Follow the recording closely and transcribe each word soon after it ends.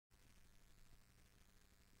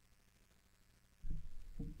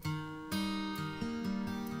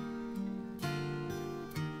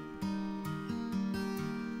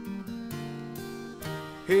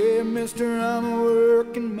Hey, mister, I'm a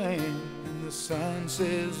working man, and the sign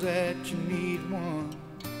says that you need one.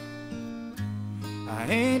 I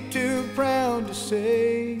ain't too proud to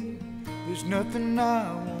say there's nothing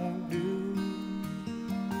I won't do.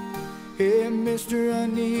 Hey, mister, I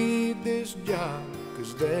need this job,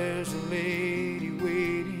 'cause there's a lady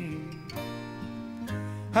waiting.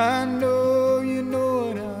 I know you know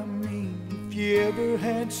what I mean. If you ever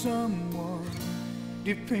had someone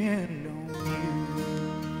depend on you.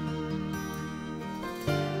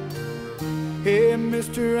 Hey,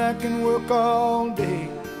 mister, I can work all day,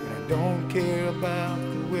 and I don't care about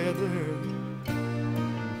the weather.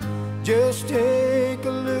 Just take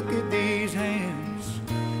a look at these hands,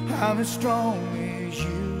 I'm as strong as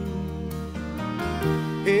you.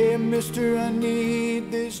 Hey, mister, I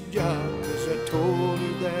need this job, 'cause I told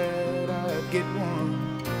her that I'd get one.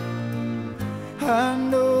 I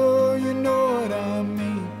know you know what I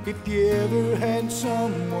mean. If you ever had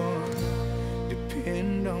someone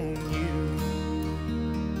depend on you.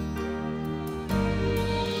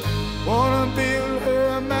 Wanna build her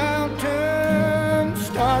a mountain,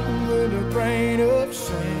 starting with a grain of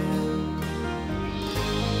sand.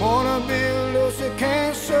 Wanna build us a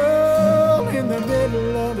castle in the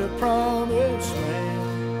middle of the promised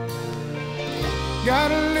land. Got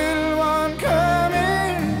a little one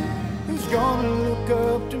coming who's gonna look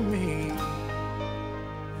up to me.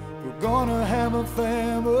 We're gonna have a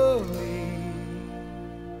family.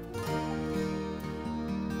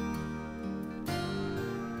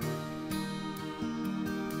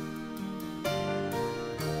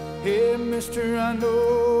 Hey, mister, I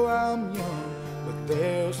know I'm young, but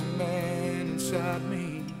there's a man inside me.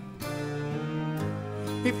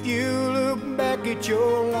 If you look back at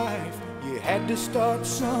your life, you had to start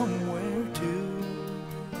somewhere too.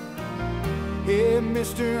 Hey,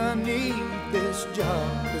 mister, I need this job,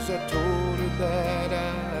 'cause I told her that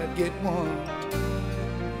I'd get one.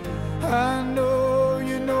 I know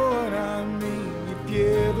you know what I mean. If you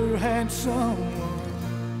ever had someone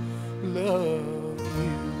love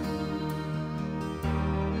you.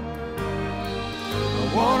 I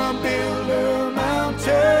wanna build a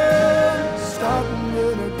mountain, starting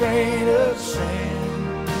with a grain of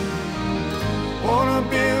sand. Wanna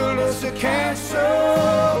build us a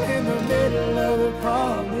castle in the middle of the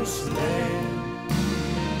promised land.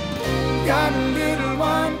 Got a little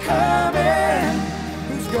one coming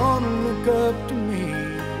who's gonna look up to me.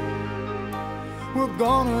 We're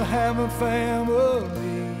gonna have a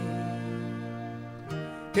family.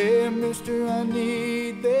 Hey, mister, I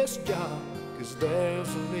need this job, 'cause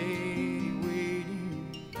there's a lady waiting.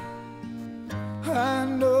 I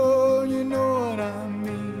know you know what I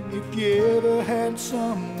mean. If you ever had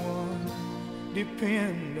someone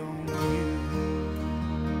depend on you.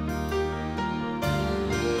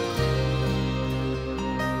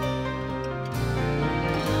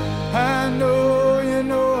 I know you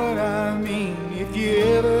know what I mean. If you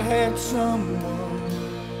ever had someone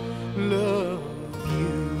love